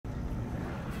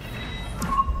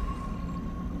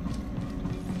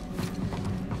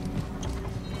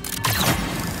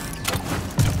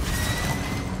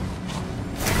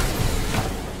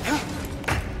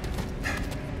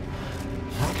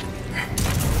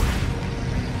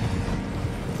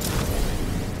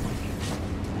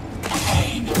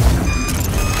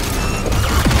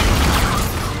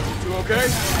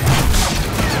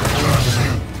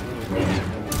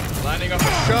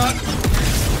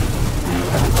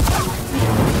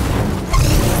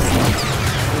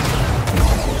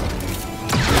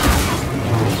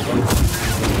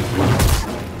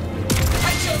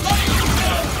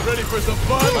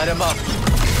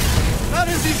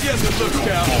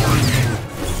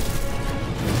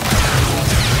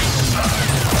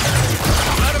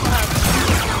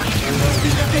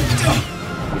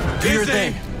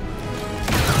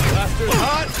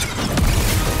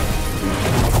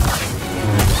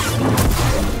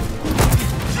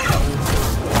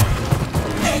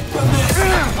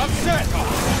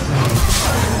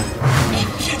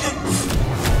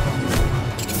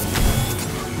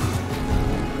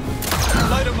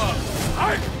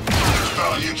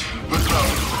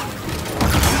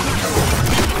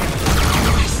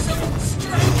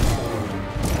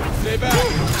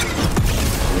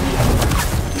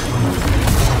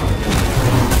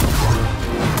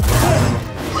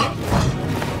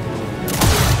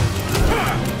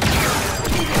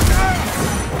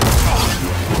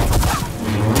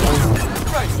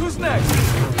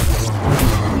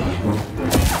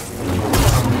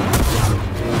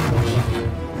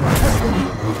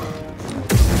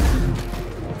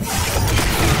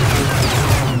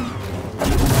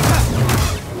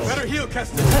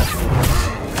test it.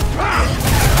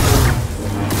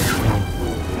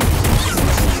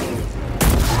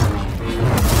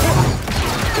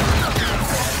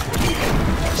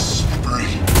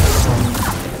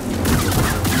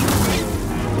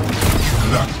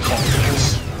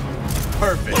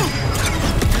 Perfect.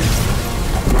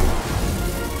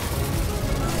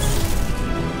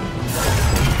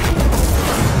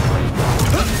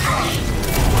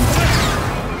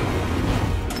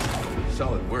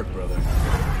 Solid work, brother.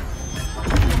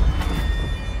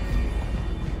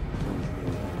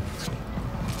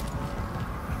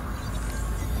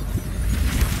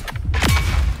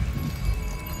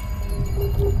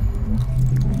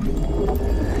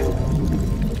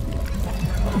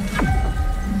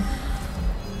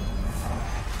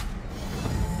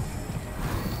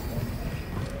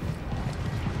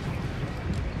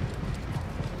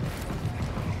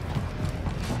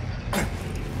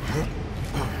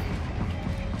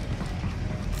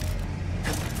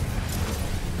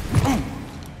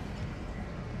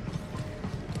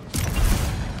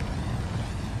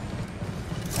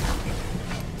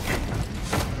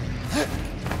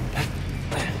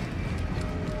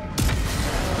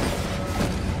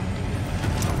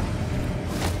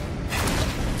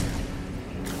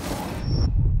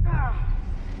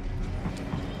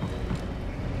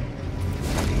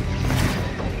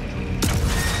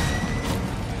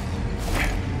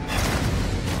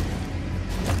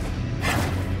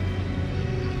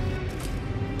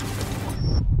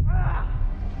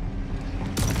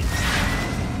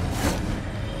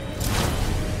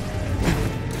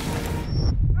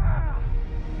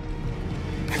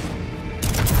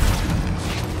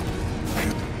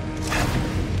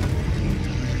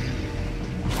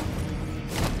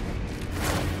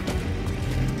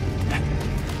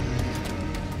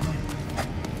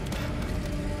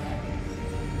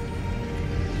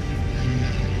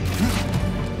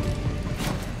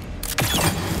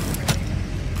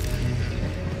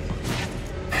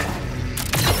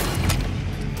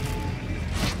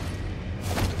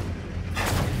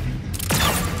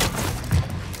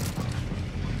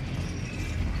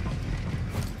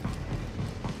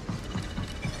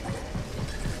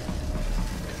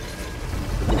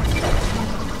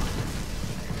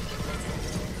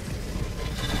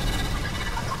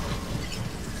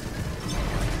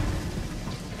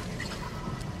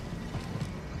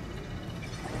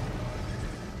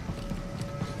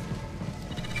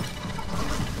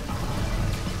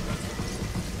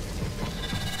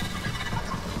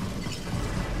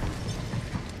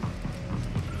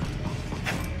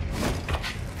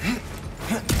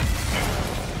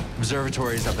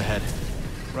 Observatory is up ahead.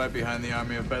 Right behind the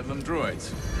army of Bedlam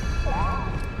droids.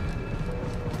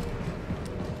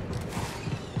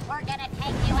 We're gonna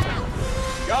take you out.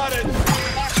 Got it!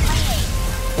 They're fleeing.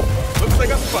 Looks like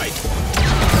a fight.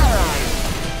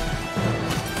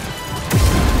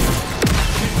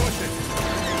 Keep pushing.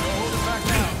 Don't hold it back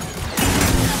now.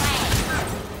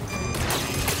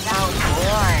 So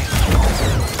bored.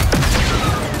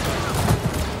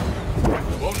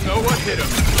 Won't know what hit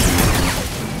him.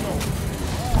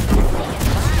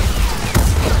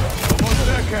 Almost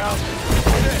there, Cal.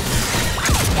 Hit it.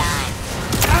 Done.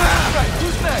 Ah! Right,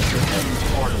 who's next?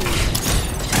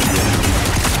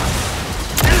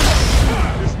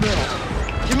 Dismount.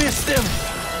 Give me a stim.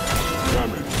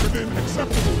 Damage within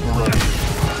acceptable parameters.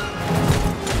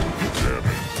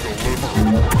 Damage delivered.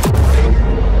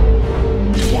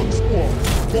 One squad.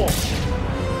 Launch.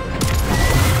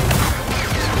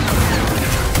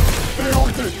 Stay on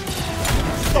it.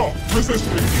 Stop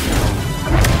resisting.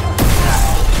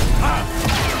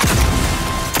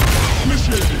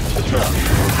 Initiating attack.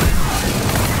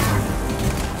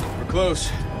 We're close.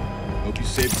 Hope you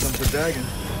saved some for Dagan.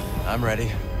 I'm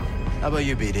ready. How about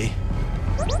you, BD?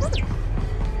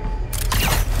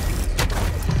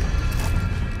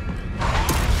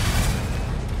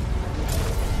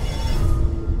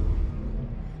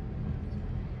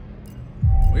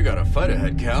 We got a fight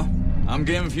ahead, Cal. I'm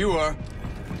game if you are.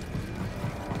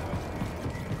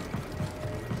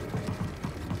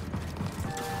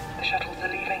 The shuttles are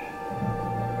leaving.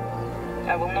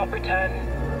 I will not return.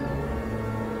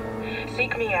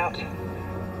 Seek me out,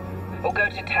 or go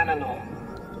to Tanalor.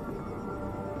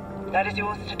 That is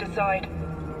yours to decide.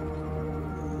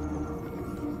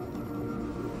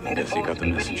 May the Guess you Force got the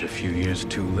be with message you. a few years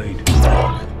too late.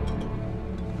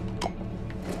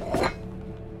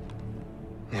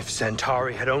 If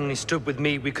Centauri had only stood with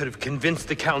me, we could have convinced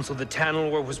the Council that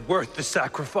Tanalor was worth the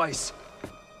sacrifice.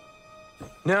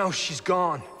 Now she's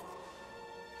gone.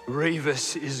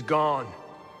 Ravis is gone.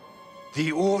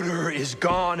 The Order is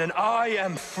gone, and I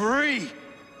am free!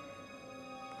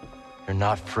 You're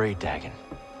not free, Dagan.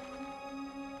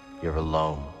 You're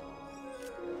alone.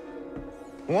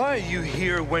 Why are you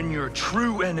here when your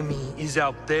true enemy is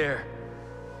out there?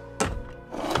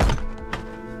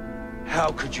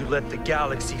 How could you let the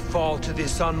galaxy fall to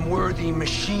this unworthy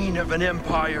machine of an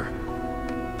empire?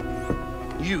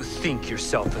 You think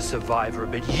yourself a survivor,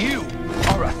 but you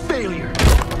are a failure!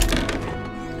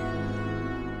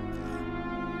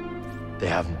 They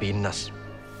haven't beaten us.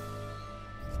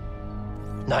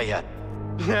 Not yet.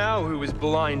 Now who is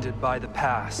blinded by the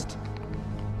past?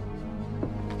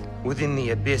 Within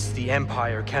the abyss, the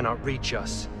Empire cannot reach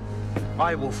us.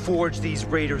 I will forge these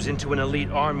raiders into an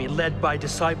elite army led by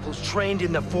disciples trained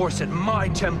in the Force at my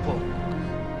temple.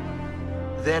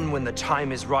 Then when the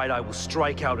time is right, I will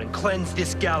strike out and cleanse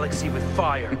this galaxy with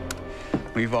fire.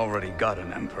 We've already got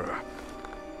an Emperor.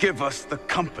 Give us the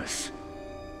compass.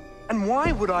 And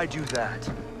why would I do that?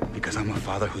 Because I'm a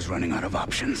father who's running out of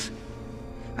options.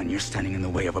 And you're standing in the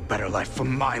way of a better life for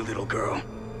my little girl.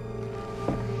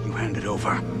 You hand it over,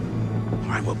 or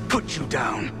I will put you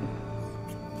down.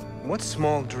 What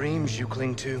small dreams you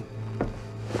cling to.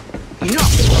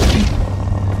 Enough!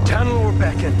 Tanalor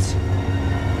beckons.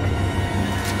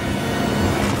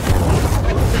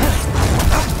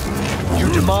 Your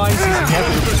demise is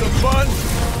inevitable.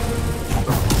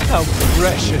 How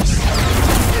precious.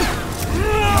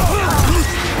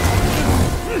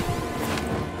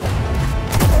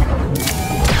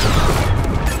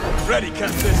 Ready,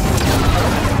 Captain!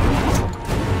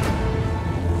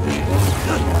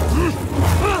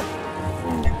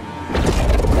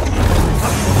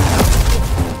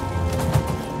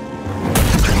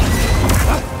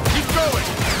 Keep going!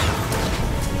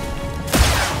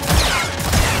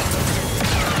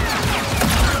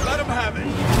 Let them have it!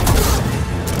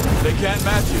 They can't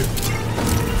match you.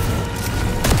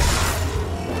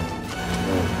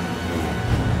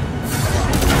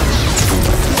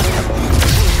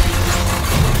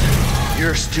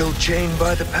 You're still chained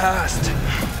by the past.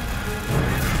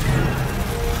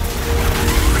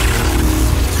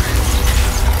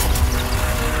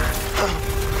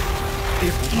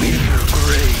 It will be your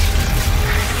grave.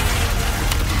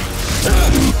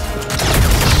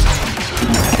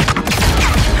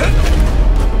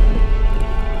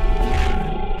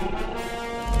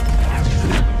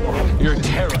 You're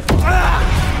terrified.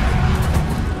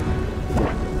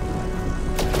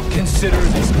 Consider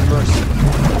this mercy.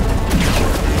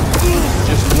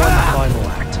 Just one final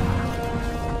act.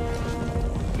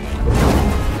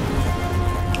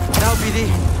 Now, BD.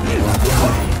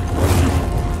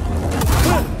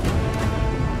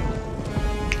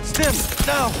 Stim,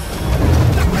 now.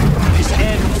 This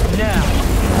ends now.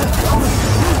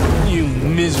 You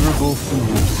miserable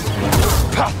fools.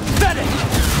 Pathetic!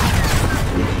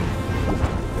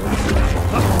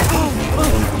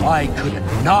 I could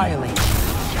annihilate you,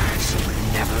 so you would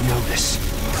never know this.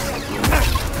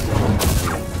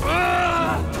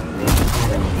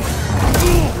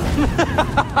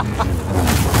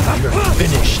 You're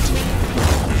finished.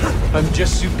 I'm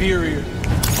just superior.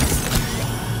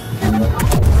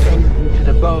 To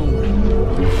the bone.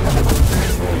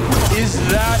 Is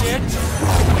that it?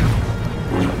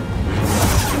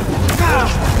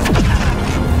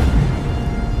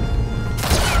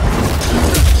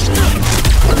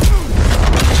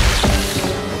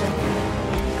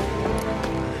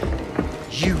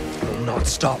 You will not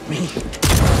stop me.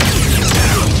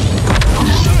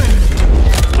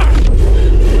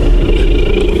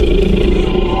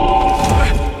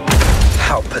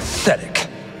 How pathetic.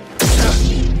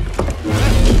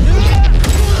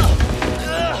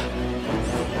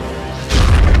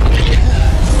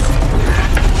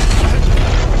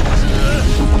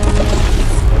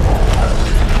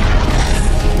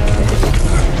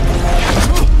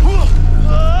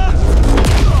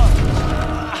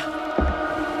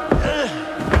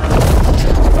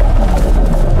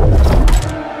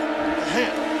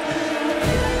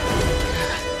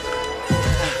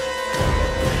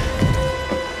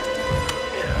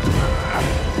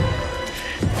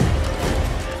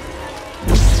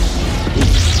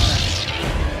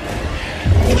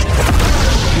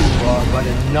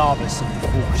 Novice of the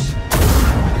Force.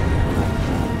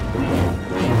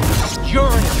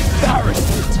 You're an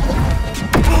embarrassment!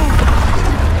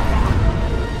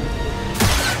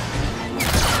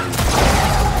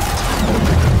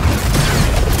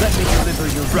 Let me deliver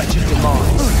your wretched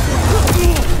demise.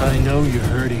 I know you're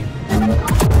hurting.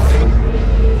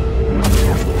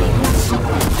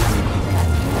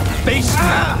 Face me!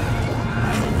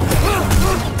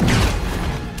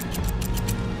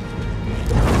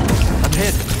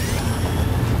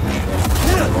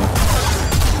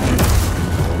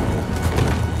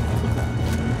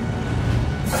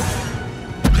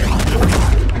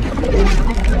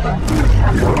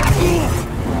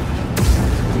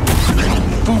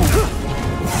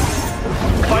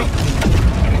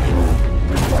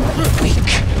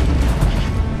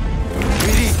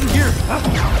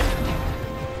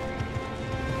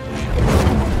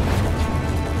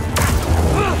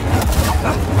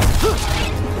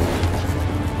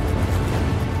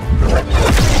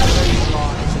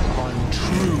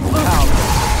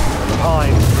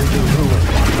 time for your ruin.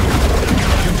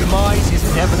 Your demise is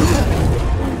inevitable.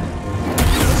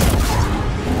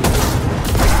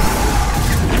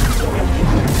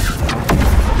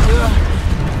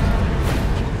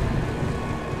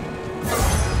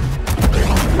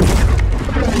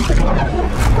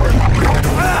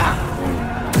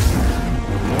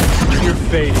 You're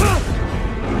fading.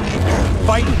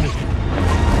 Fight me.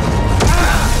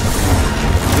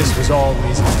 This was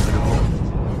always inevitable.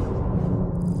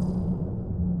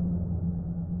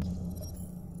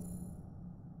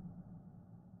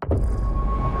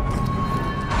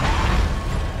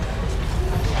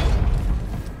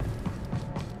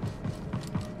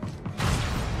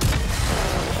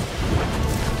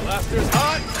 Blaster's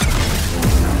hot!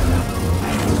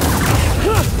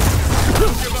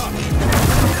 Don't give up!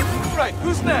 Right,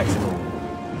 who's next?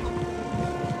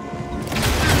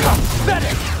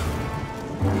 Pathetic!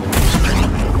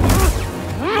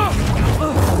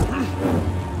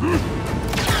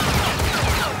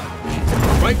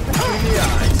 Right between the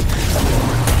eyes.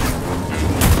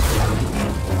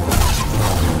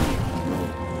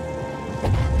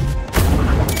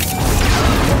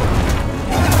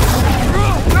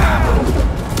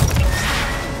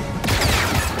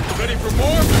 Ready for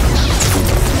more?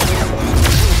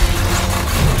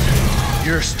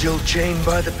 You're still chained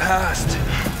by the past.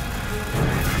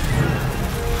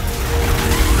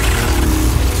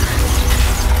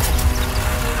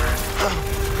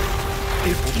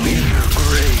 It will be your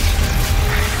grave.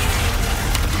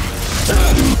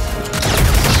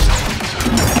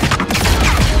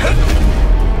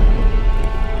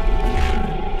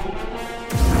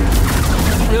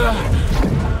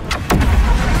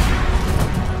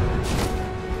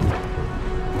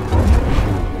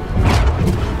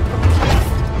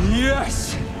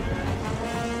 Yes!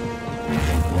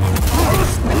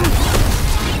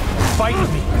 Fight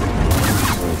me!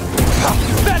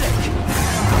 Pathetic!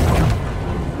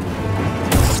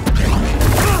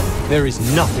 There is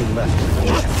nothing left.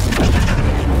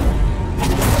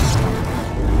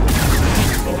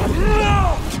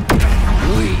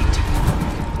 Bleed.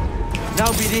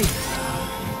 Now, BD,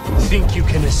 think you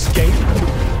can escape?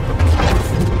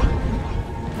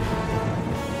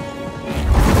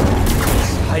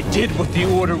 I did what the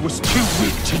Order was too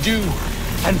weak to do,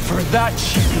 and for that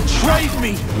she betrayed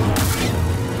me!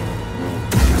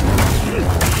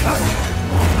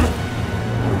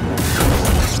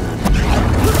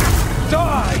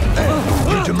 Die!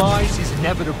 Your demise is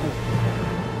inevitable.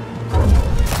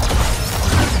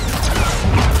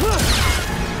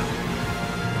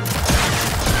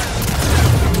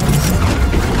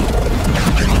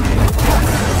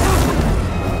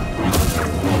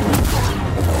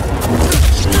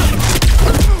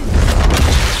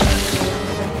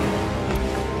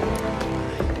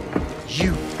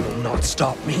 You will not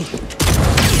stop me.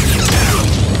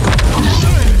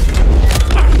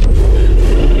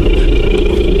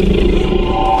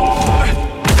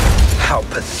 How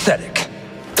pathetic.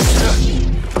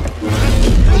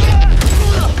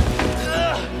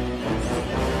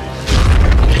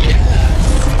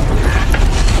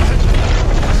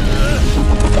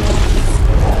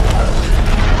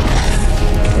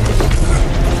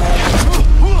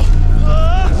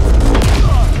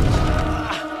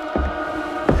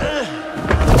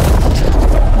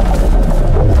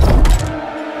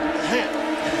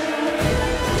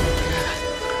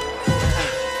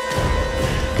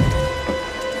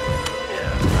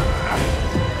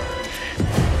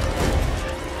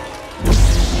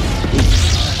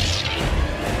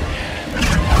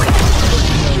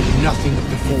 Nothing of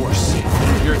the Force.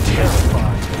 You're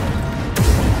terrified.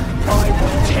 I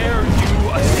will tear you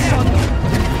asunder.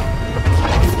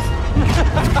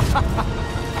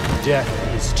 Death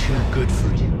is too good for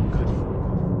you.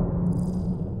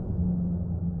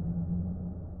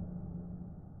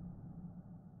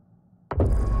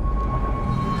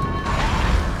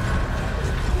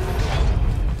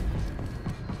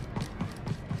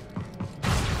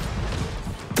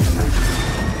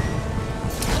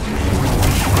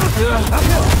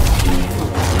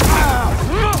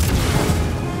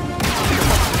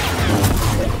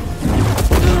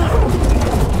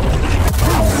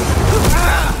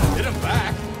 Hit him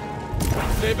back!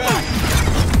 Stay back!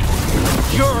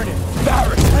 You're an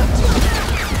embarrassment!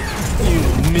 You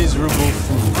miserable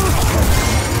fool.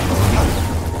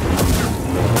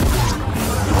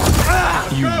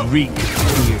 You reek of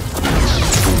fear.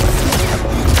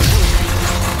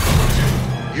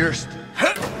 You're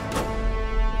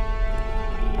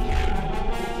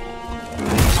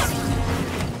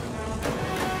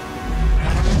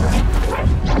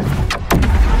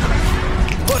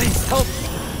Buddy, help!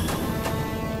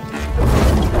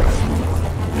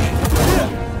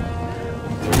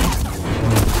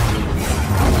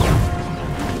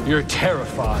 You're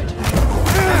terrified.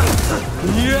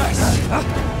 Yes!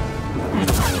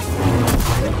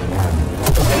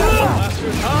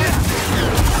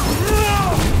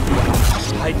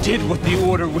 I did what the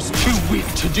Order was too weak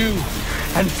to do,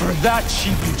 and for that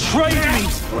she betrayed me!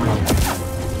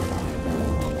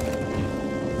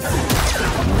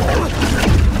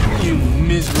 You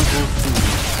miserable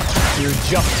fool. You're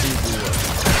just reward.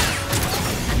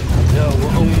 No,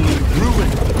 only ruin.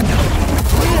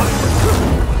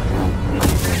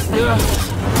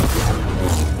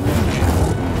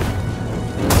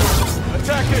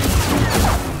 Attack it!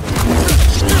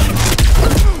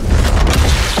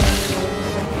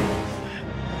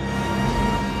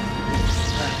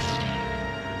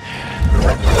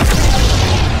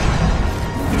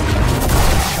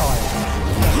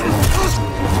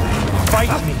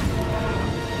 Fight me!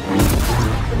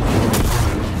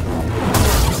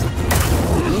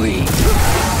 Please!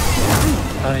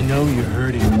 I know you're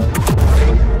hurting.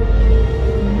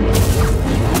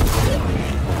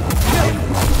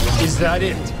 Is that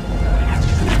it?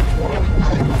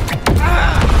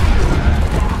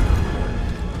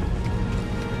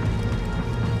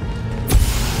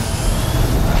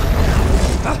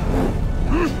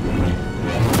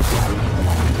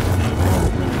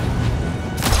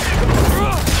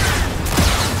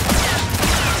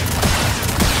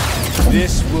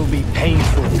 This will be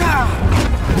painful.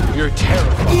 You're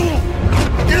terrified.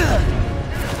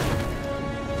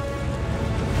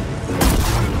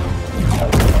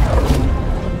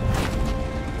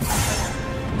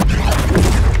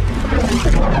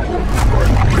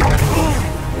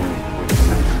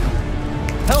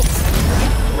 Help!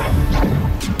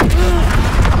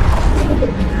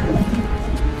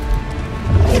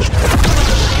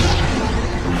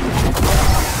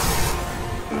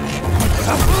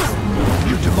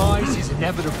 Your demise is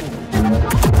inevitable.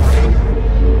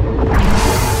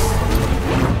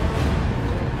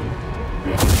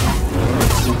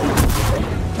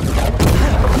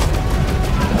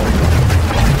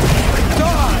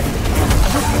 Die!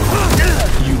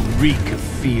 You reek of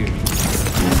fear.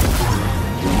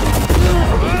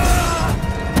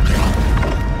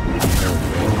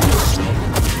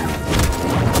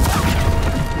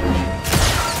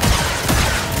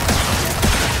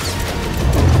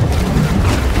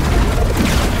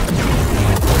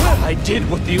 I did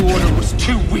what the Order was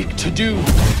too weak to do,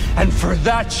 and for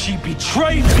that she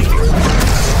betrayed me!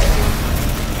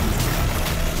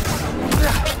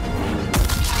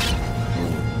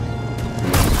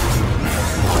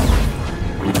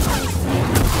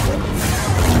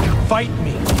 Fight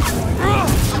me!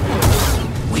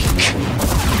 Weak!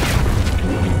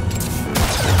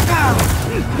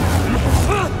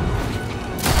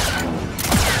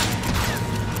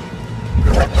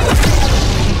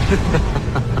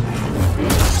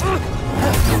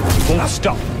 Won't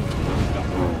stop.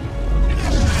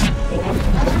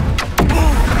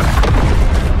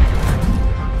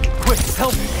 Quick,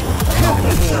 help me!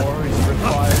 More is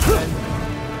required then.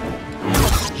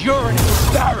 You're an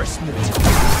embarrassment!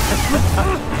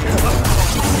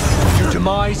 Your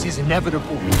demise is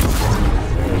inevitable.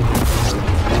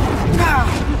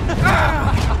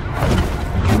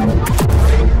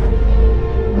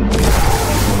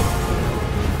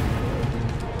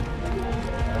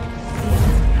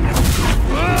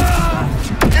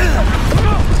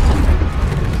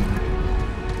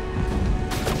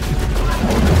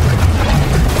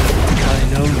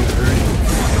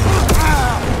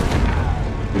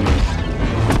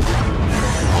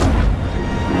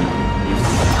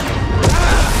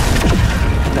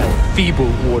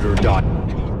 Feeble Order died.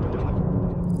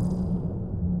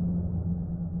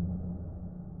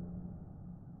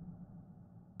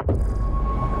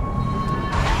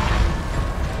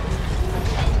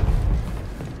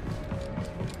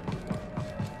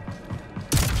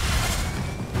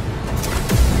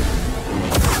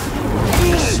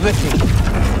 Slipping.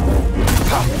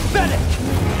 Pathetic!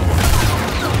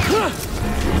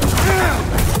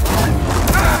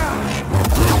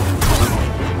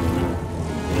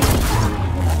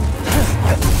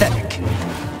 Pathetic.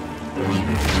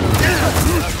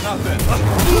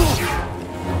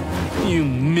 You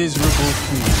miserable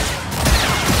fool.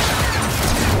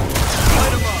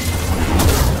 Light him up.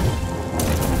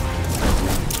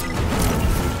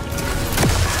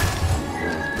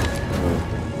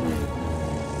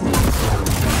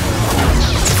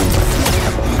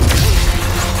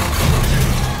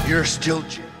 You're still...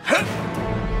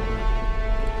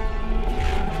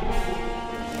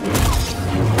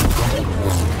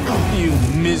 You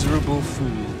miserable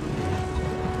fool.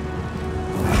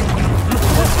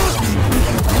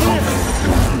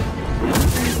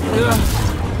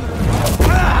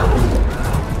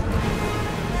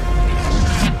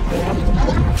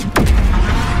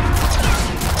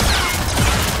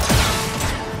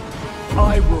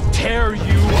 I will tear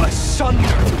you asunder!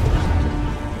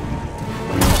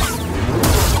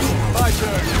 My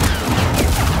turn!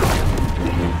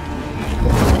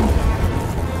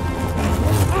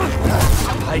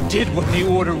 I did what the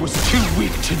Order was too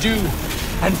weak to do,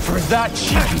 and for that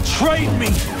she betrayed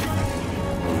me!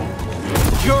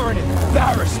 You're an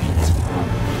embarrassment!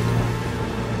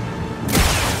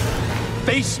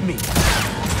 Face me!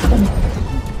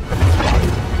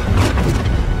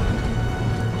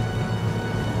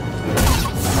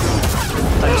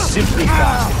 I'm simply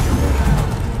fasting.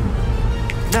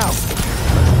 Now!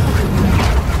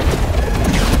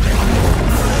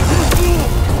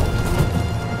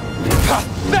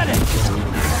 Pathetic!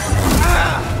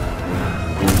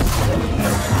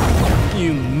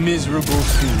 You miserable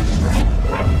fool.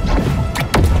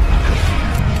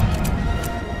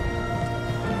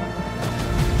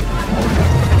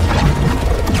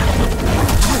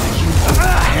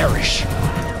 Perish!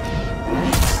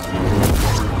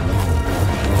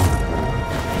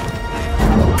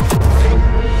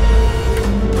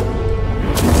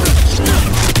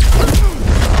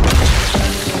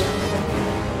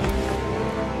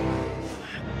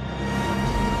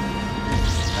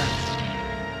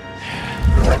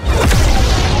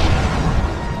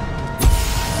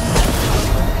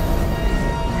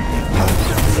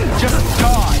 Just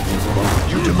die!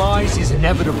 Your demise is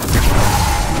inevitable.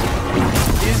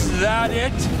 Is that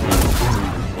it?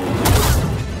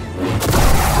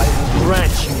 I will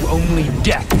grant you only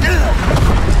death.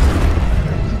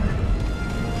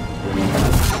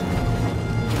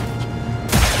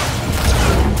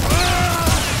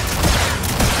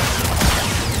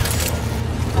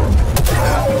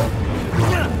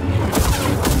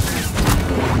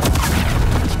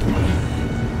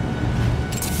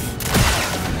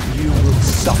 You will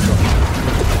suffer.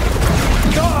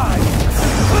 Die!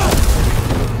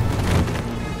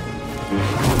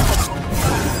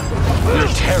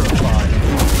 You're terrified.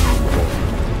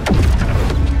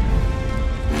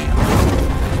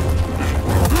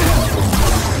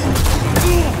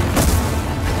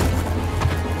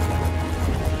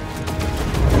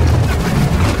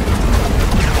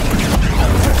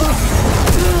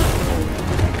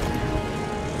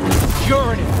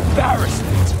 You're an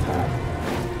embarrassment.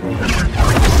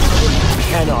 You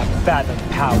cannot fathom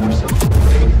powers of...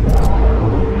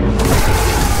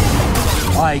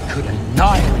 I could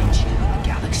annihilate you. The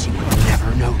galaxy would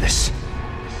never notice.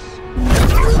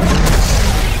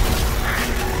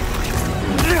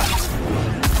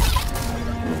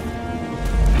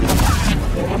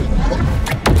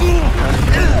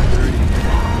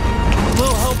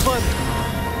 Little help, bud.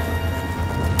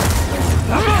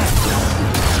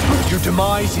 Your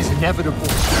demise is inevitable.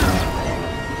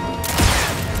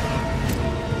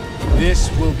 This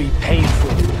will be painful.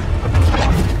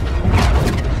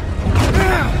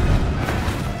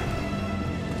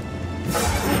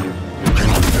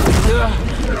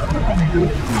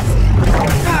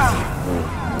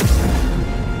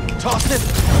 Toss it!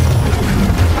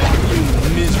 You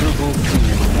miserable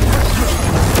fool.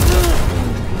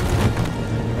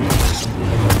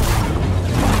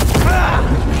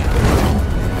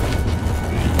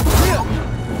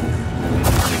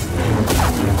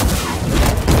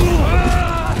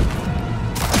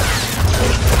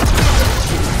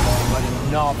 But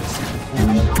a novice in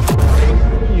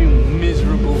force. You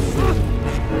miserable fool.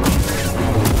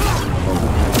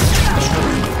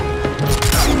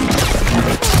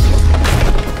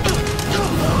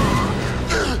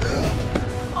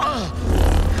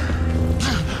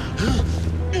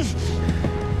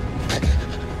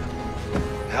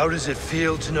 How does it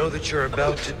feel to know that you're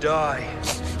about to die?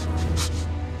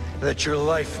 That your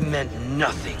life meant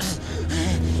nothing?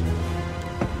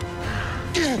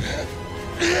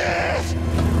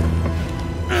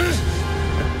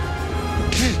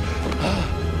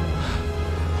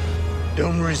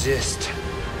 Don't resist.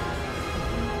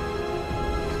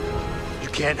 You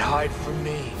can't hide from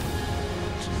me.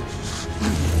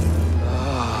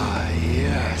 Ah,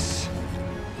 yes.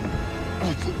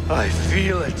 I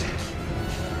feel it.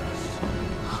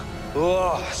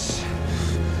 Loss,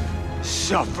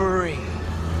 suffering,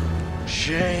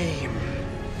 shame,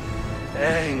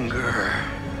 anger.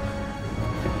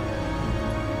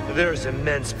 There's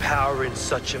immense power in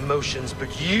such emotions,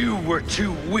 but you were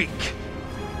too weak.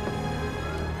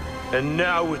 And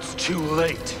now it's too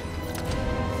late.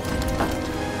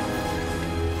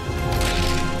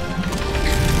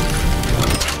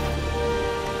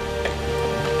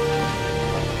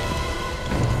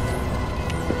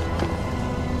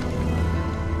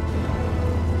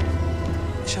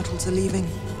 Shuttles are leaving.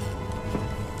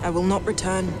 I will not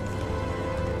return.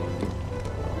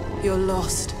 You're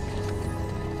lost.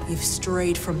 You've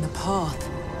strayed from the path.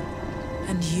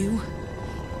 And you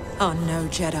are no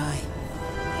Jedi.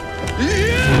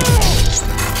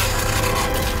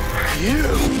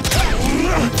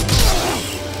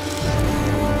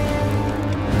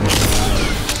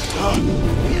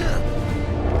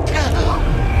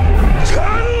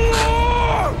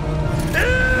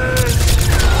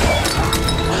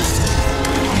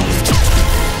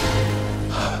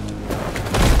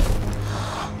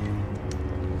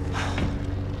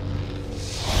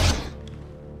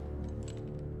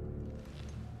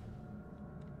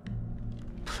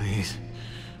 Please,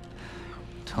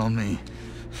 tell me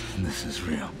this is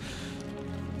real.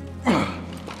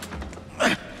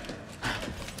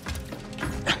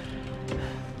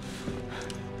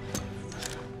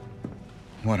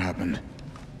 What happened?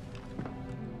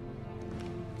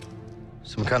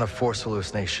 Some kind of force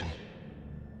hallucination.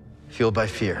 Fueled by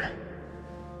fear.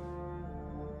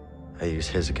 I use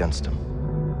his against him.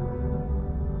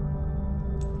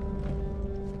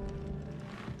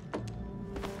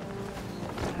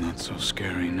 Not so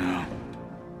scary now.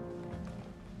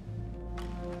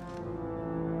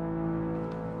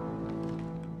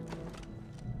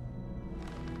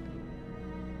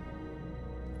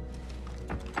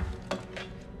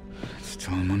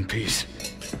 Still in one piece.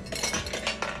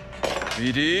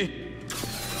 BD?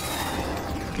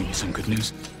 Give you some good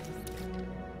news?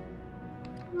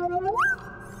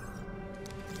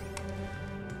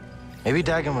 Maybe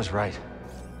Dagan was right.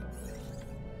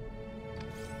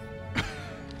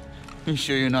 You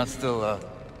sure you're not still,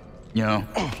 you know?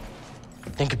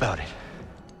 Think about it.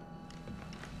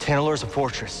 Tanalor's a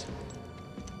fortress.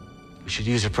 We should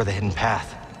use it for the hidden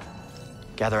path.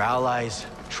 Gather allies,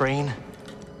 train.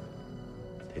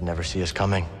 They'd never see us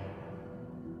coming.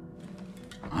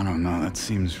 I don't know, that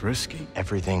seems risky.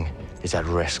 Everything is at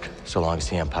risk so long as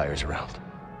the Empire's around.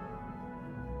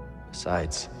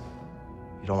 Besides,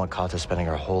 you don't want Kata spending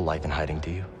her whole life in hiding,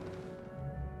 do you?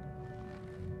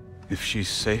 If she's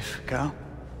safe, Cal?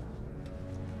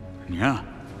 Yeah.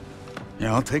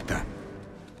 Yeah, I'll take that.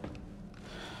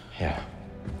 Yeah.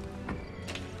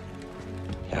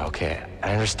 Yeah, okay,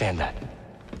 I understand that.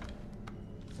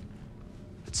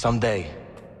 But someday,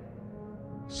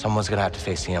 someone's gonna have to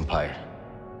face the Empire.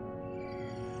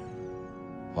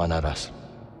 Why not us?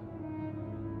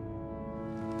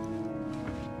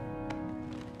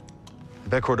 I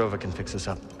bet Cordova can fix this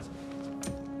up.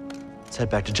 Let's head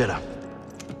back to Jeddah.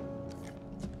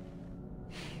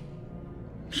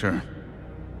 Sure.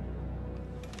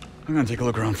 I'm gonna take a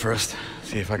look around first,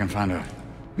 see if I can find a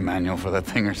manual for that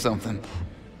thing or something.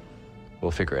 We'll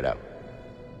figure it out.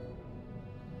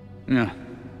 Yeah.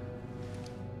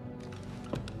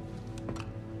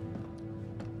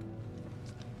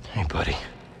 Hey, buddy.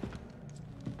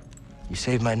 You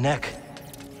saved my neck.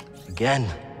 Again.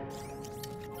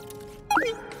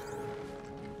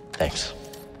 Thanks.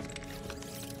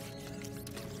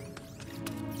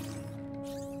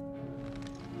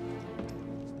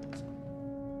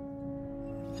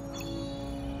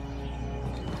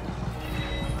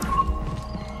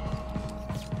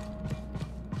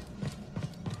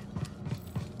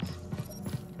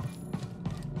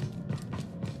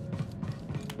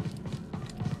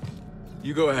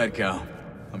 You go ahead, Cal.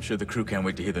 I'm sure the crew can't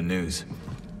wait to hear the news.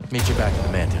 Meet you back in the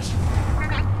Mantis.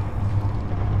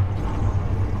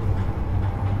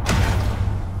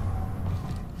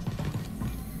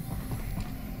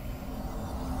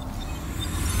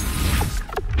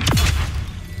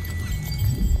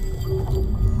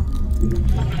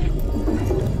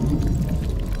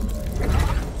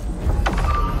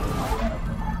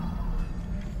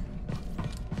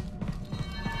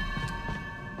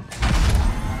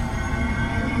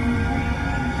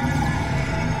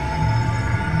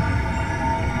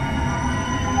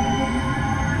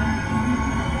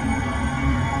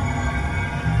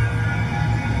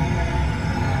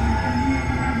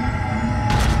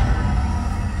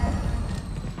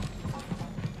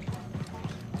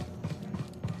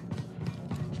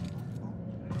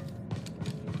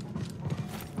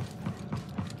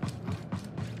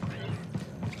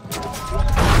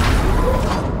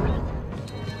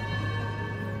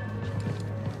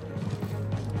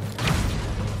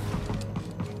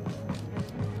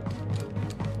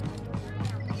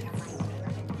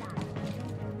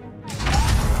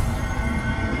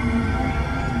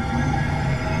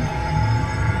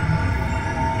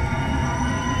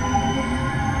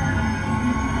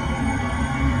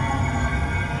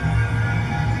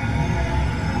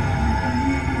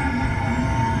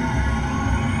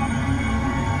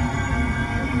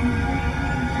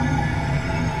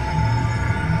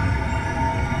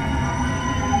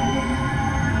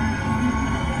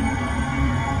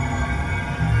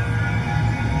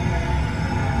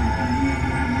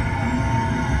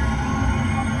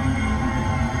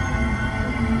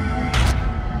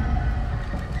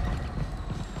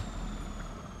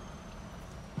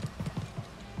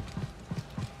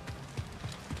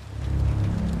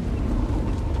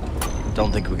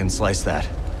 don't think we can slice that.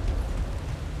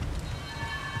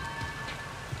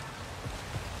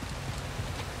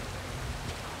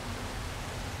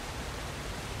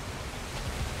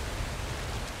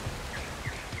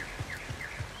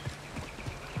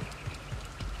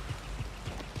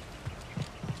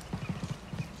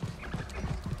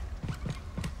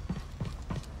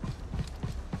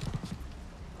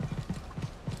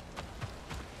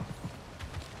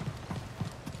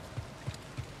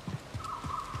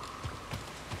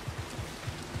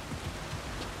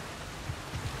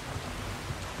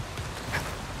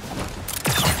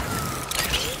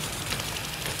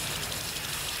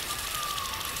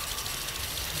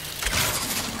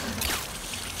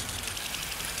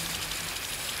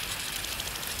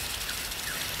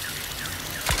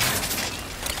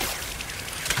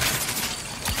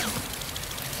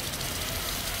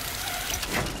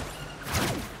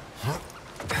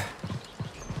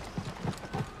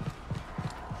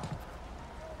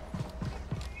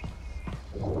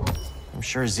 I'm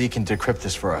sure Z can decrypt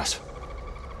this for us.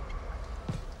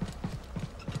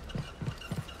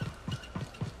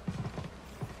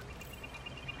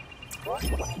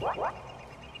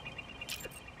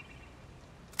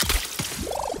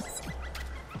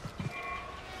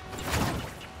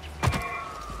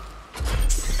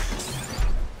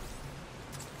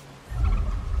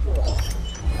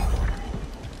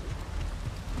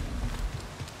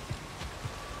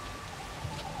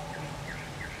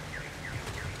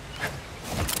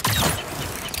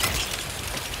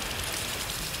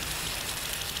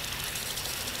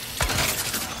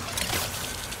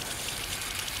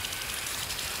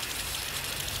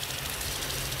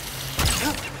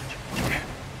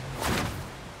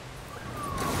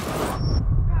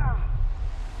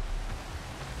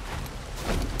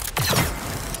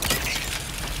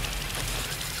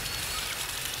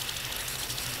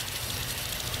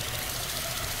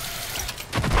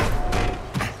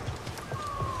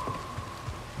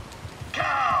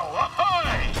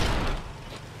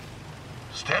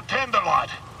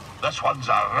 This one's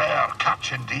a rare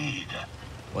catch indeed.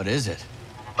 What is it?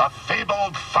 The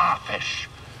fabled farfish.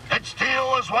 Its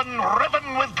tail is one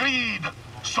riven with greed,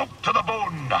 soaked to the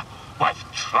bone with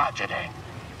tragedy.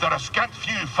 There are scant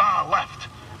few far left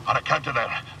on account of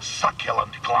their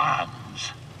succulent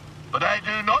glands. But I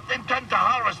do not intend to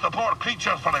harvest the poor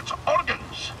creature for its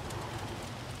organs.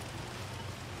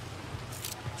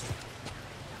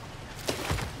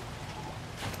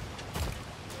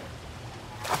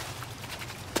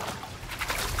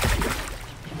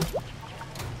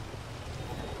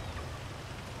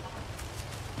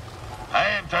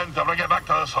 To bring it back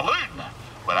to the saloon,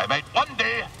 where I might one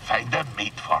day find a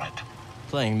mate for it.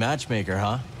 Playing matchmaker,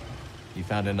 huh? You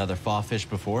found another fawfish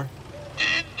before?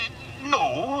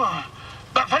 No,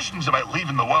 but fishing's about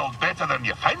leaving the world better than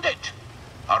you found it.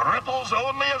 A ripple's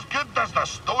only as good as the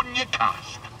stone you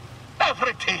cast.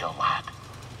 Every tale, lad.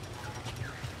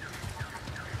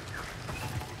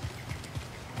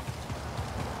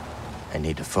 I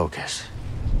need to focus.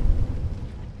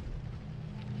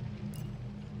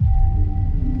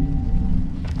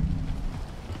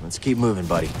 Let's keep moving,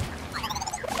 buddy.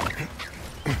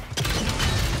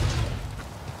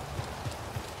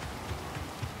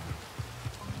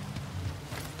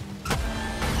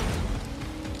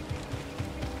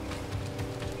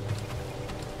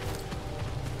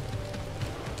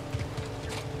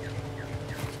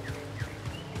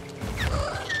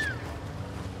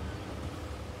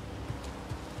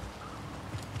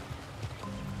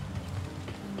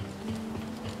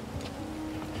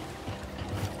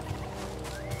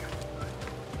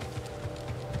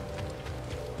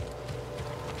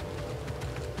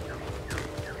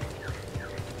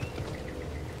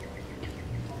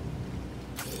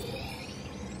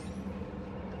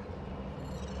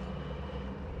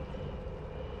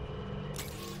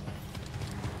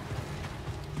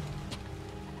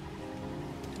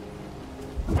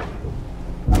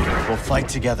 We'll fight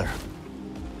together.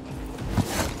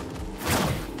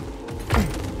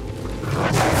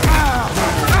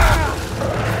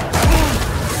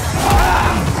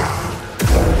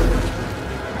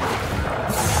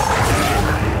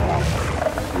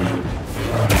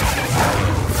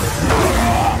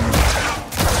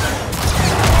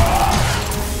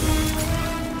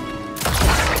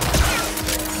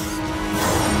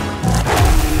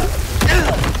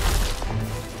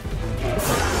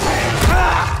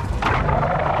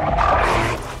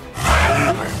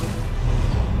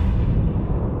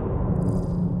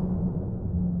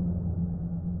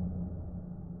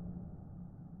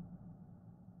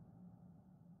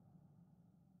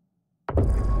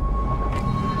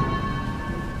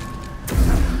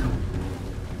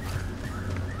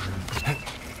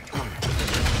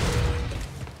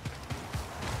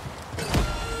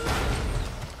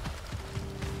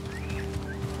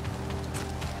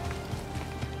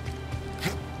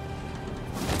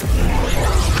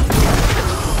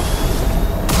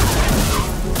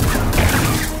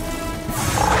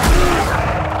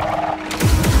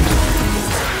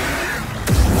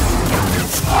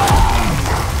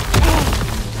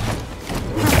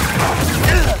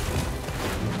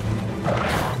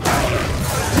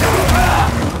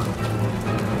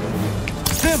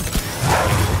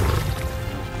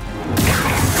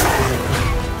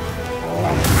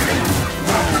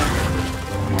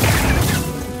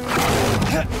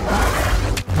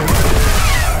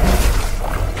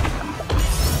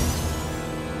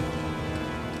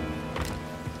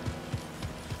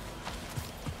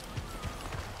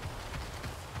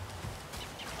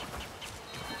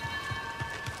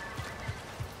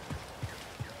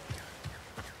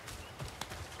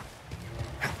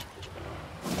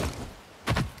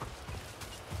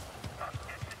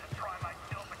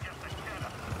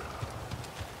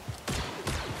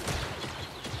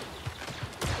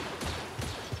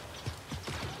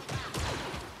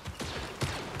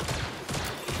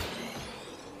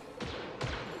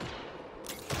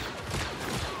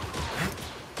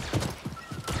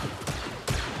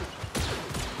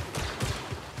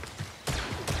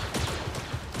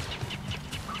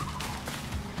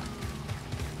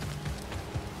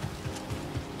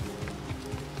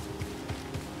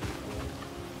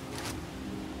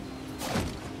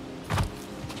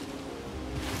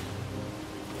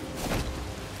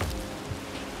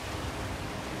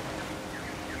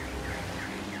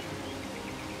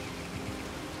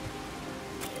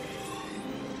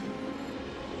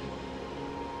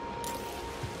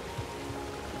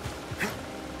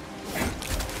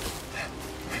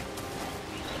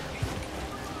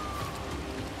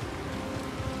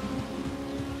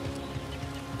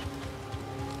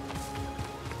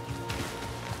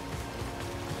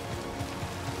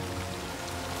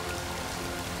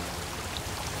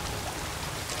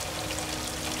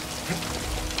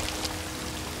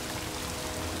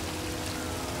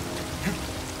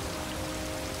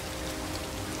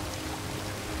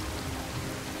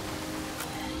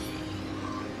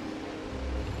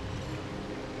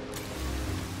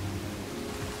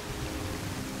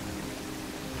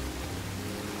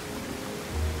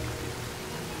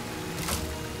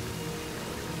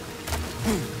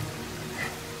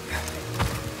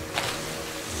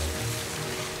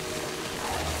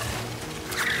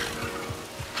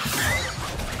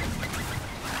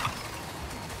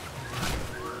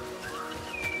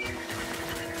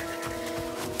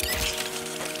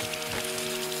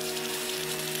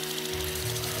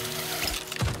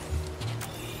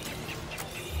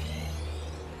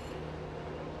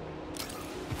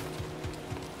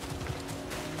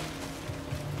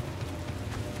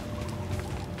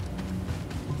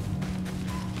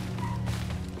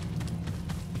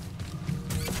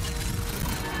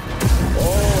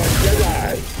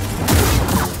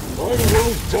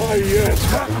 Die yet!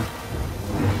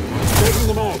 Taking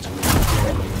them out!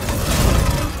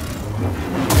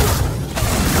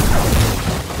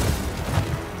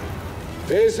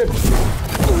 There's a...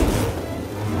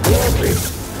 Lovely!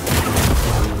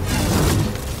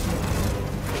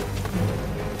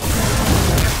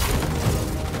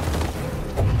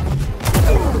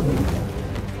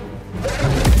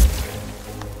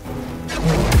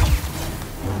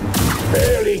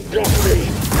 Barely got me!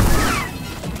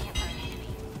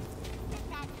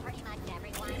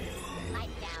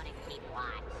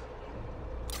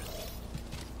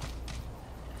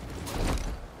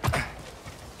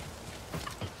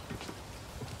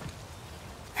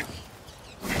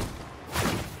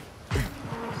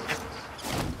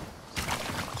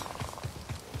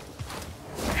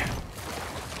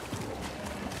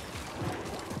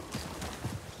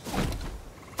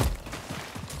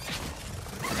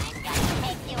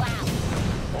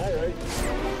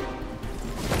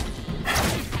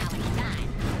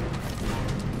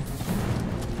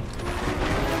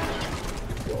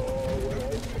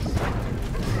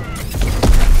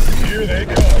 Here they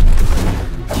come.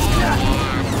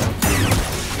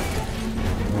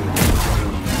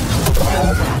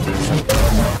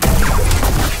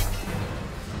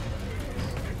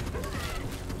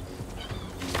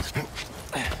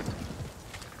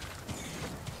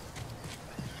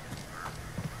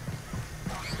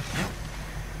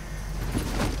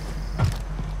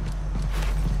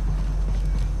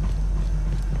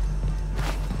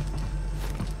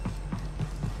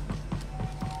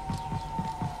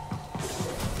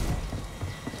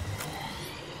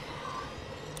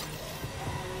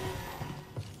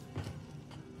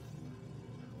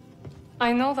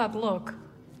 I know that look.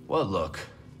 What look?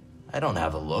 I don't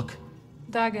have a look.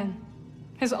 Dagan.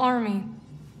 His army.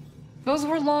 Those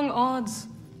were long odds.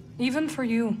 Even for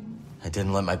you. I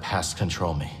didn't let my past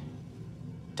control me.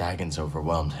 Dagan's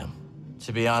overwhelmed him.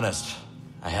 To be honest,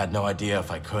 I had no idea if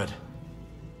I could.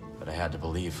 But I had to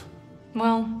believe.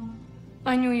 Well,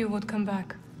 I knew you would come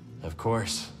back. Of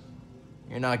course.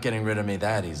 You're not getting rid of me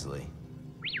that easily.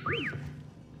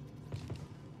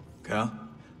 Cal?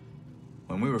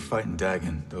 When we were fighting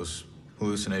Dagan, those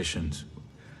hallucinations,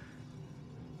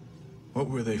 what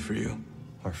were they for you?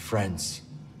 Our friends,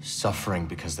 suffering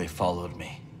because they followed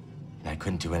me. And I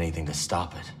couldn't do anything to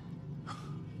stop it.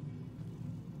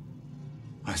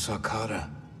 I saw Kata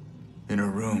in her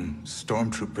room,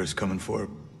 stormtroopers coming for her,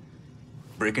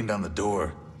 breaking down the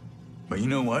door. But you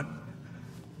know what?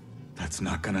 That's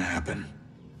not gonna happen.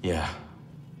 Yeah.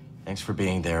 Thanks for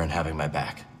being there and having my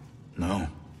back. No.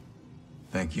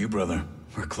 Thank you, brother.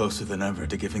 We're closer than ever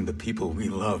to giving the people we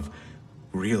love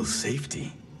real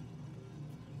safety.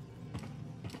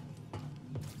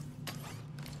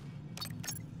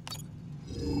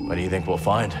 What do you think we'll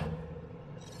find?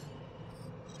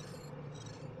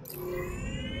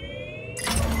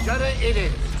 Jedi it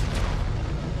is.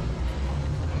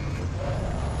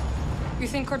 You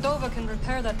think Cordova can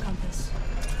repair that compass?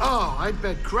 Oh, I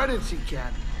bet credits he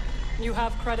can. You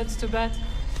have credits to bet?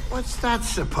 What's that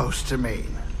supposed to mean?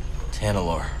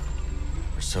 Tanalorr.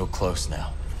 We're so close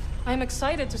now. I'm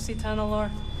excited to see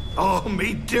Tanalorr. Oh,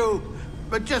 me too.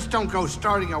 But just don't go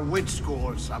starting a witch school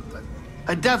or something.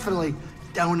 And definitely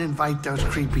don't invite those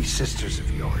creepy sisters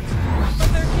of yours. But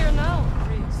they're here now,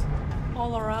 Grease.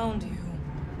 All around you.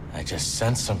 I just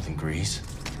sensed something, Grease.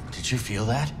 Did you feel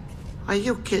that? Are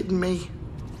you kidding me?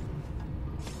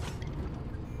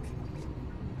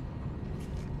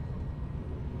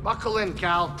 Buckle in,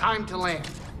 Cal. Time to land.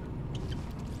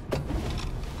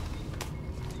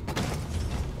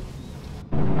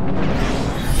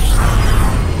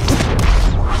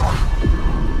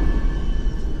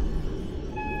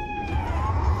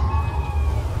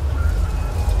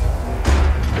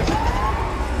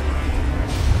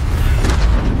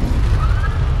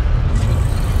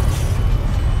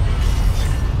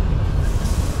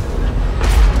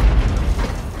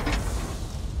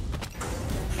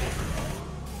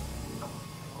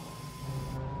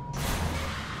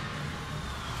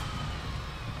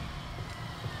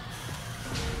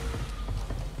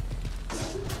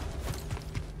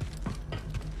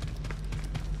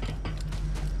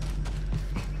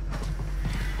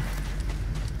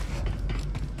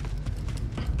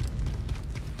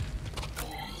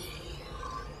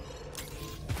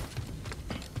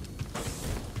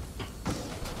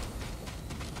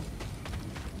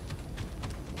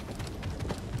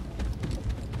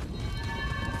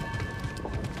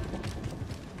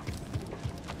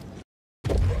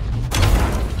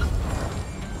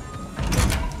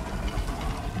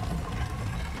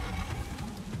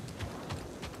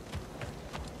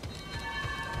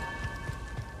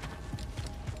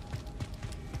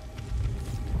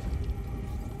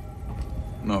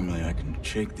 Normally I can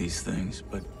shake these things,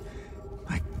 but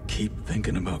I keep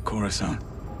thinking about Coruscant.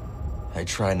 I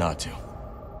try not to.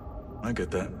 I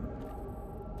get that.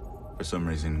 For some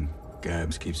reason,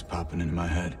 Gabs keeps popping into my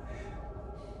head.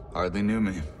 Hardly knew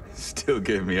me. Still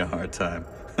gave me a hard time.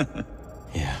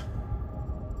 Yeah.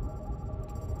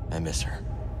 I miss her.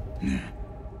 Yeah.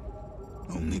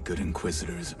 Only good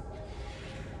Inquisitors.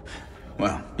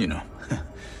 Well, you know.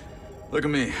 Look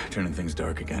at me, turning things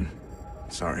dark again.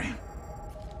 Sorry.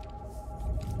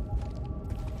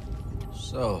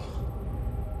 So,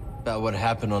 about what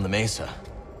happened on the Mesa.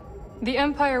 The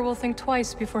Empire will think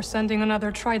twice before sending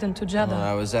another Trident to Jedi.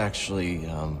 I was actually,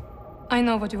 I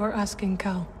know what you are asking,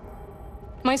 Cal.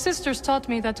 My sisters taught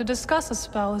me that to discuss a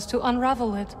spell is to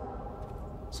unravel it.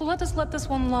 So let us let this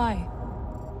one lie.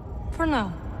 For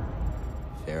now.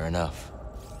 Fair enough.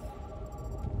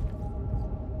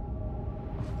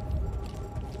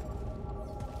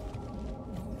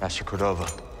 Master Cordova.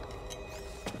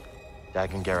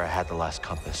 Dagan Gera had the last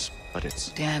compass, but it's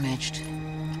damaged.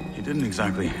 You didn't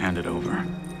exactly hand it over.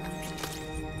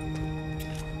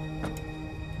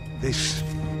 This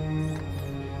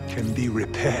can be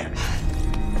repaired.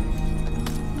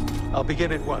 I'll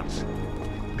begin at once.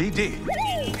 BD.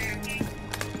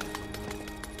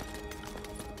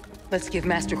 Let's give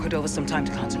Master Cordova some time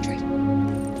to concentrate.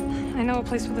 I know a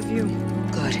place with a view.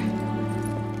 Good.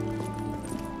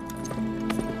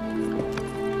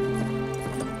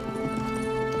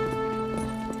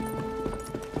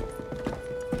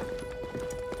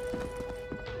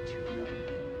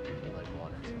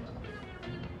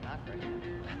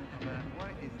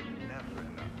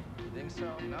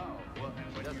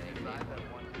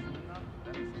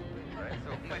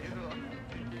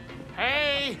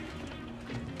 Hey!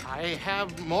 I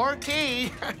have more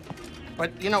tea.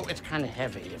 But, you know, it's kind of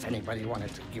heavy. If anybody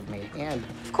wanted to give me a hand.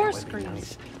 Of course, that would be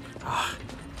Grease. nice. Ah,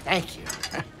 thank you.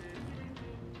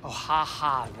 Oh,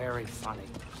 ha. Very funny.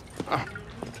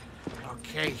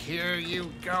 Okay, here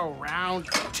you go. Round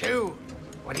 2.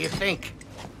 What do you think?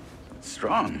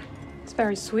 Strong. It's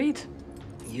very sweet.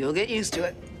 You'll get used to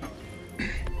it.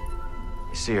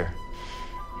 You see her.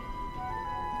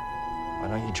 Why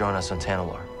don't you join us on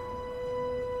Tanalorr?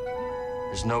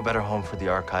 There's no better home for the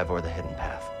Archive or the Hidden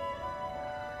Path.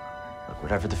 Look,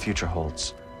 whatever the future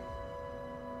holds,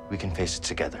 we can face it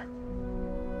together.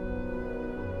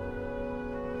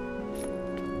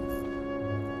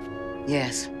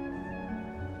 Yes.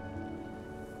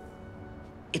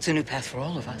 It's a new path for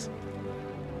all of us.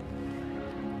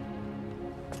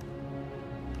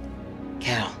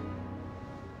 Cal,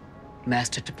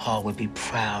 Master T'Pol would be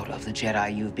proud of the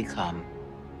Jedi you've become.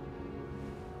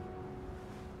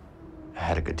 I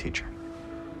had a good teacher.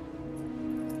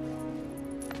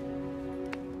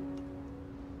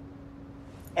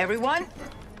 Everyone,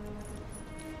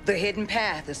 the Hidden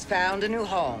Path has found a new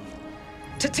home.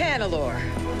 To Tanalorr.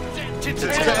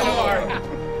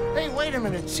 Tanalorr! Hey, wait a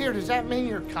minute. Seer, does that mean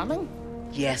you're coming?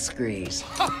 Yes, Grease.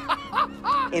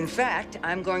 In fact,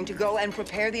 I'm going to go and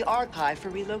prepare the Archive for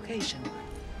relocation.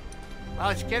 Well,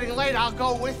 it's getting late. I'll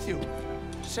go with you.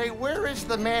 Say, where is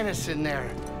the Manus in there?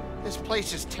 This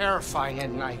place is terrifying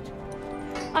at night.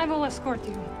 I will escort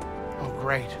you. Oh,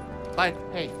 great. But,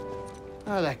 hey,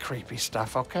 none of that creepy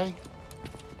stuff, okay?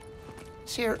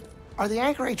 Seer, are the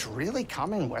Anchorites really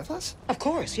coming with us? Of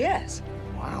course, yes.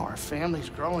 Wow, our family's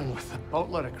growing with a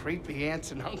boatload of creepy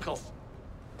aunts and uncles.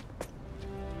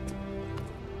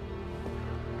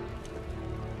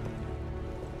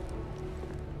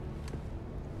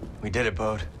 We did it,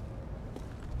 Bode.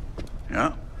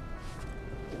 Yeah.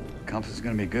 Compass is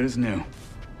gonna be good as new.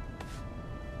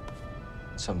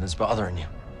 Something's bothering you.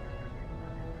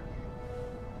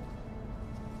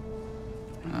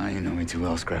 You know me too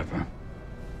well, Scrapper.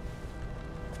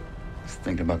 Just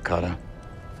thinking about Kata.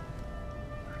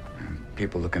 And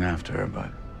people looking after her,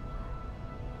 but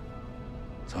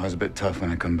it's always a bit tough when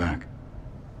I come back.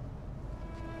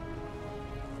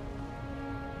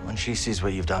 When she sees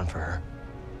what you've done for her,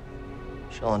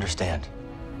 she'll understand.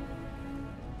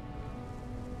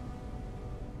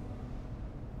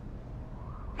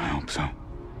 I hope so.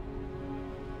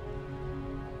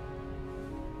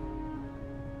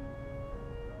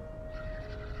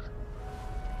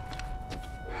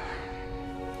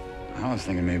 I was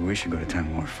thinking maybe we should go to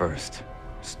Tanalorr first.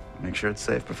 Just make sure it's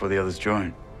safe before the others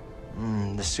join.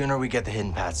 The sooner we get the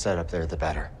Hidden Path set up there, the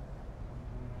better.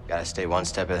 Gotta stay one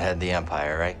step ahead of the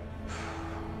Empire, right?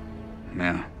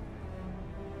 Yeah.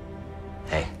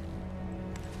 Hey.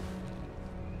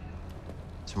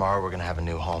 Tomorrow we're gonna have a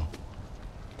new home.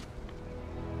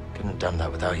 Couldn't have done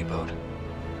that without you, Bode.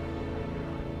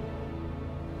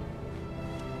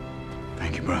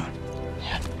 Thank you, brother.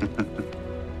 Yeah.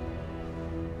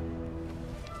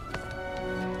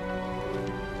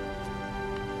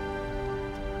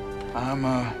 I'm,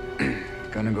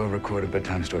 gonna go record a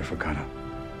bedtime story for Kata.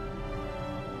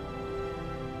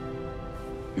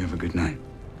 You have a good night.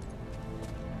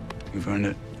 You've earned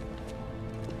it.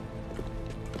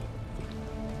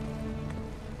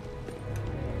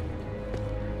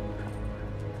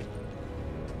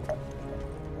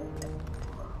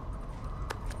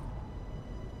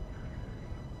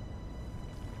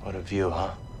 What a view,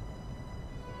 huh?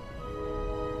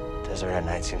 Desert at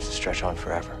night seems to stretch on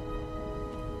forever.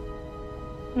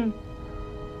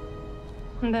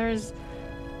 And there is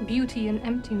beauty in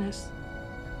emptiness.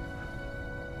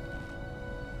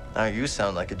 Now you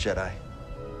sound like a Jedi.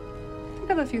 You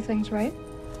got a few things right.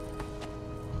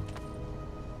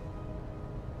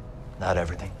 Not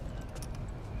everything.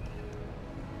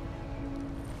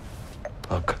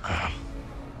 Look,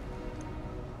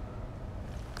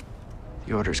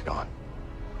 the Order's gone.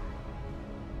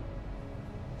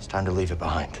 It's time to leave it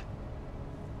behind.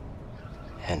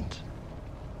 And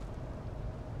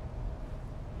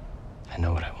I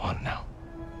know what I want now.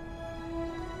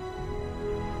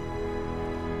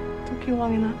 Took you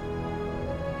long enough.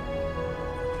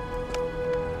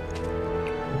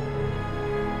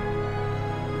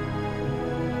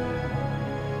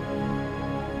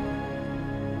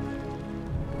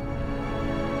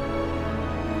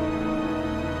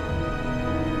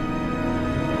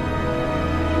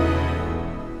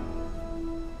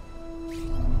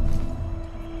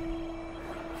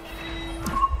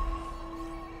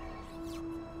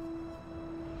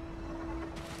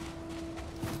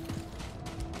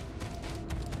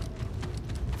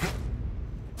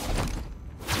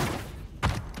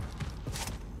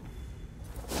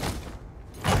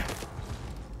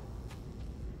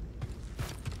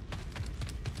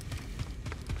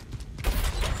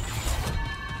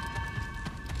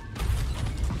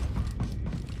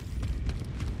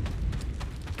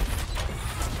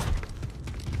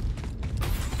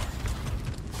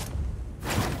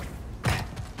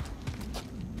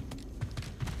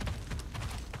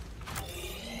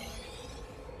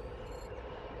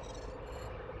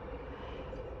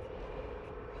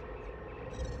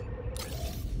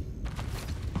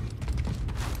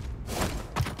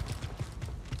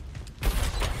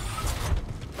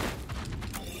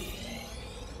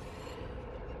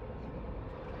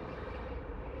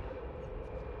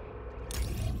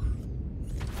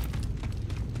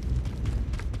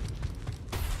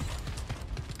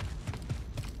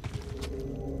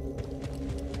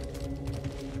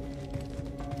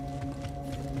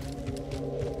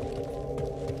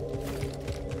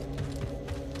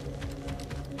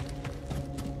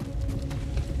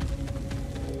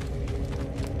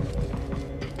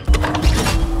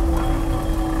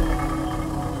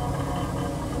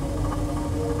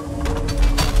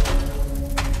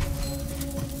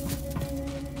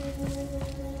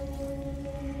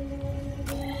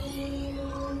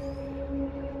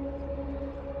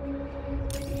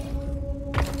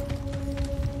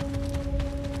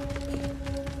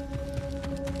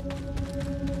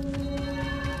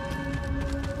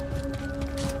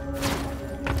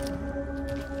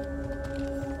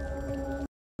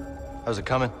 How's it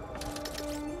coming?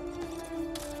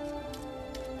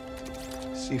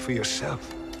 See for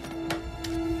yourself.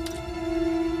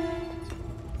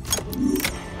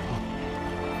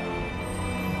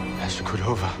 Master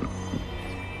Cordova.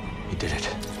 He did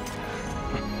it.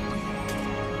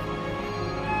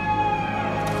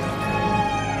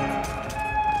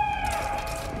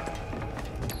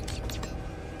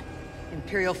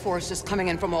 Imperial forces coming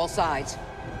in from all sides.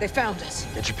 They found us.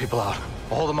 Get your people out.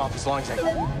 I'll hold them off as long as I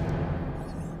can.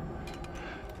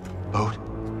 Boat.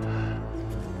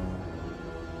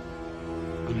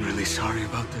 I'm really sorry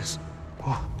about this.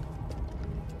 Oh.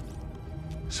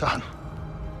 Son.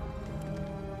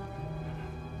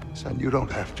 Son, you don't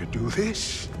have to do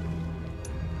this.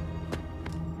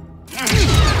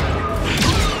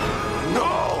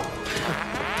 No!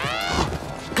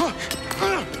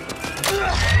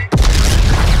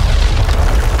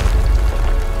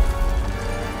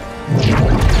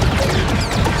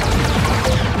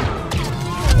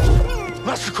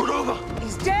 Master Cordova!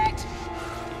 He's dead!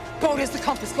 Boat has the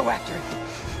compass. Go after him.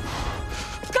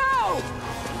 Go!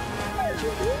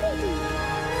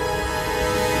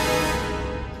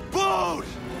 Boat!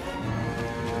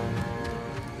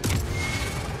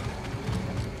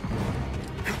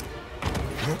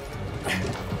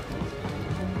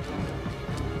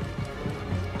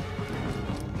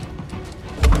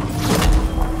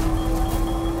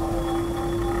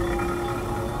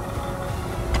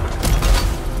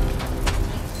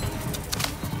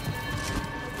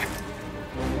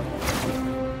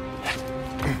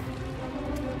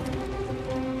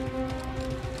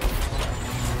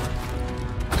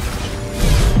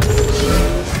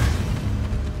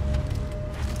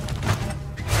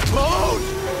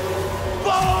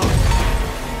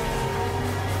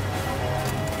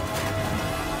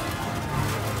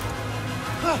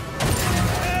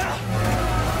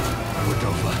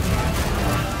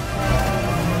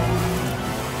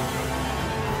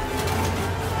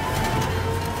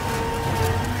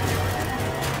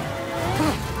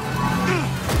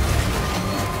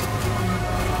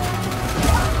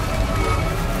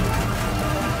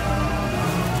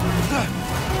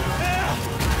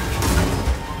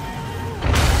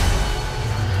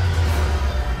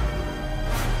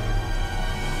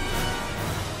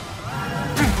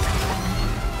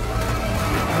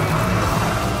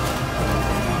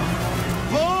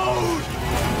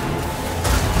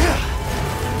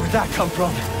 did that come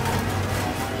from?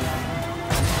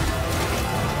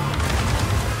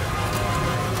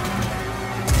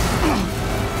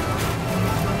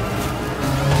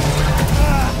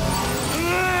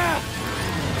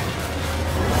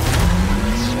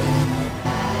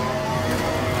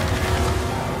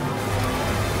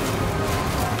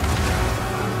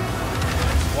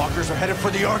 Walkers are headed for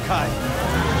the archive.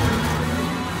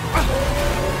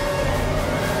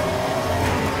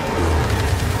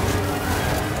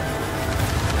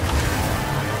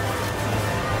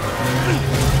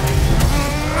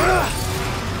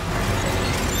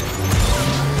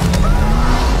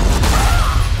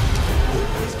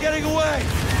 He's getting away!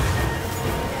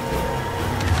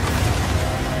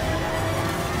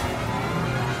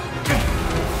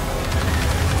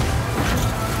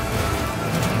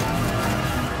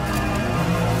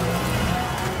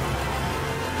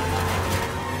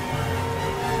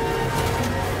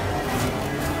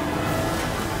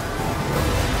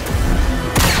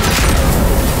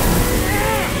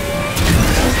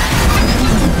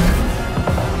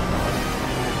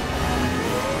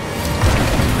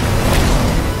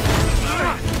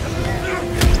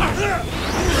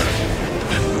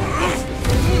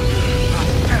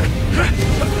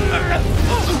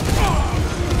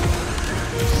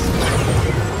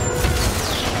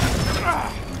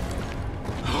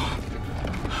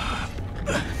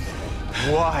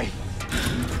 Why?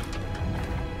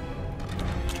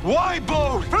 Why,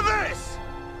 Bode? For this!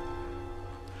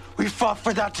 We fought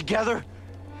for that together,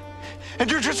 and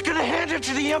you're just gonna hand it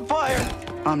to the Empire?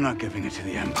 I'm not giving it to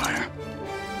the Empire.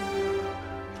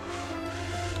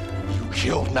 You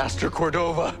killed Master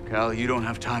Cordova. Cal, you don't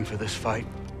have time for this fight.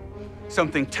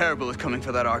 Something terrible is coming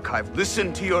for that archive.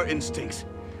 Listen to your instincts.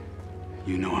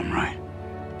 You know I'm right.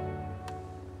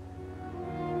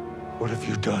 What have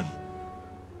you done?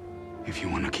 If you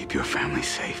want to keep your family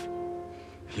safe,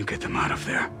 you get them out of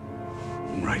there.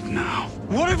 Right now.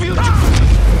 What have you done?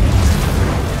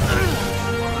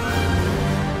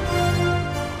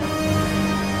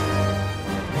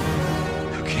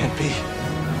 You can't be.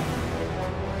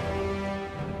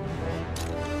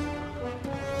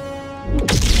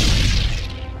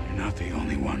 You're not the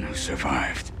only one who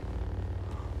survived.